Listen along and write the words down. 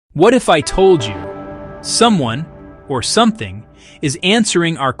What if I told you someone or something is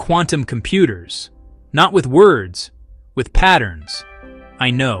answering our quantum computers? Not with words, with patterns.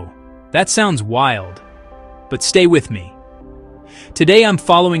 I know, that sounds wild, but stay with me. Today I'm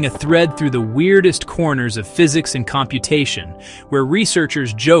following a thread through the weirdest corners of physics and computation, where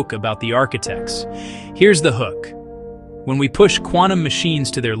researchers joke about the architects. Here's the hook. When we push quantum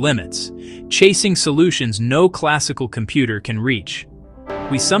machines to their limits, chasing solutions no classical computer can reach,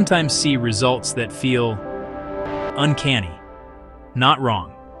 we sometimes see results that feel uncanny, not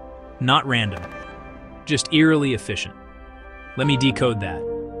wrong, not random, just eerily efficient. Let me decode that.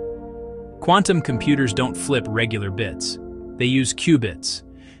 Quantum computers don't flip regular bits. They use qubits,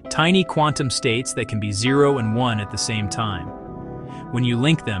 tiny quantum states that can be 0 and 1 at the same time. When you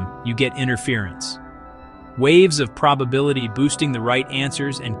link them, you get interference. Waves of probability boosting the right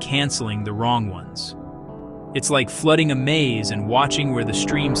answers and canceling the wrong ones. It's like flooding a maze and watching where the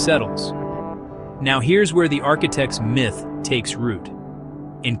stream settles. Now here's where the architect's myth takes root.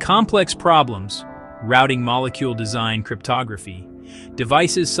 In complex problems, routing molecule design cryptography,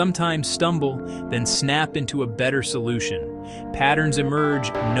 devices sometimes stumble, then snap into a better solution. Patterns emerge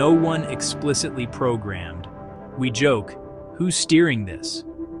no one explicitly programmed. We joke, who's steering this?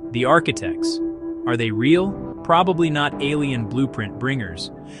 The architects. Are they real? Probably not alien blueprint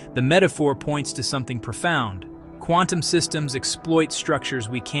bringers. The metaphor points to something profound. Quantum systems exploit structures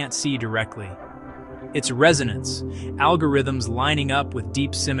we can't see directly. It's resonance, algorithms lining up with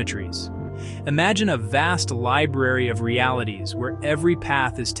deep symmetries. Imagine a vast library of realities where every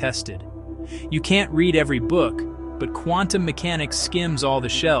path is tested. You can't read every book, but quantum mechanics skims all the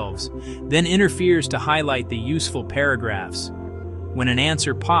shelves, then interferes to highlight the useful paragraphs. When an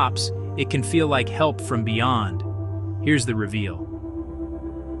answer pops, it can feel like help from beyond. Here's the reveal.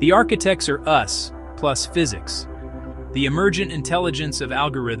 The architects are us, plus physics. The emergent intelligence of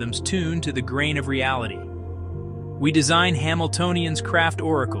algorithms tuned to the grain of reality. We design Hamiltonian's craft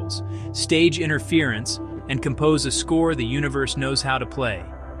oracles, stage interference, and compose a score the universe knows how to play.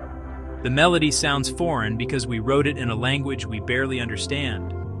 The melody sounds foreign because we wrote it in a language we barely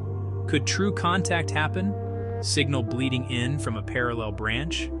understand. Could true contact happen? Signal bleeding in from a parallel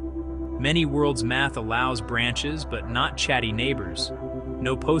branch? Many worlds' math allows branches, but not chatty neighbors.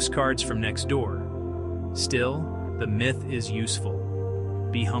 No postcards from next door. Still, the myth is useful.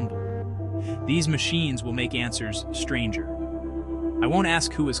 Be humble. These machines will make answers stranger. I won't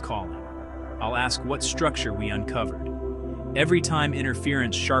ask who is calling. I'll ask what structure we uncovered. Every time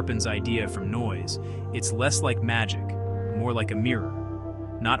interference sharpens idea from noise, it's less like magic, more like a mirror.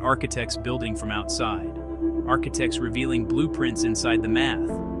 Not architects building from outside. Architects revealing blueprints inside the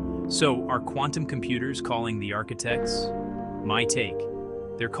math. So, are quantum computers calling the architects? My take.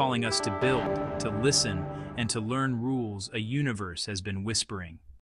 They're calling us to build, to listen, and to learn rules a universe has been whispering.